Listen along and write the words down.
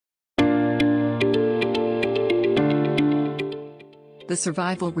The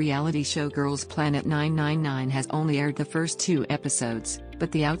survival reality show Girls Planet 999 has only aired the first 2 episodes,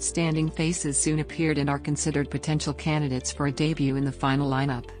 but the outstanding faces soon appeared and are considered potential candidates for a debut in the final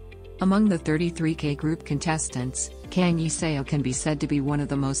lineup. Among the 33K group contestants, Kang Yeseo can be said to be one of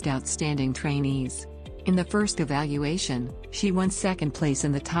the most outstanding trainees. In the first evaluation, she won second place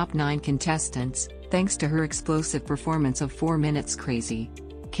in the top 9 contestants, thanks to her explosive performance of 4 minutes crazy.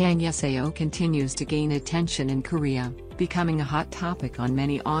 Kang Yeseo continues to gain attention in Korea, becoming a hot topic on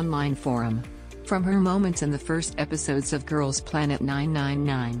many online forums. From her moments in the first episodes of Girls Planet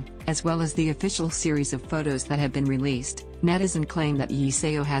 999, as well as the official series of photos that have been released, netizens claim that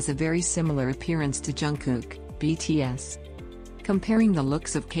Yeseo has a very similar appearance to Jungkook, BTS. Comparing the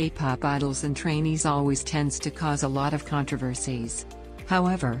looks of K-pop idols and trainees always tends to cause a lot of controversies.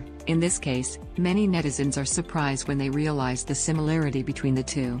 However, in this case, many netizens are surprised when they realize the similarity between the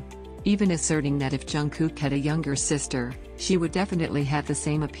two. Even asserting that if Jungkook had a younger sister, she would definitely have the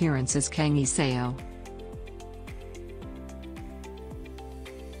same appearance as Kang Yeseo.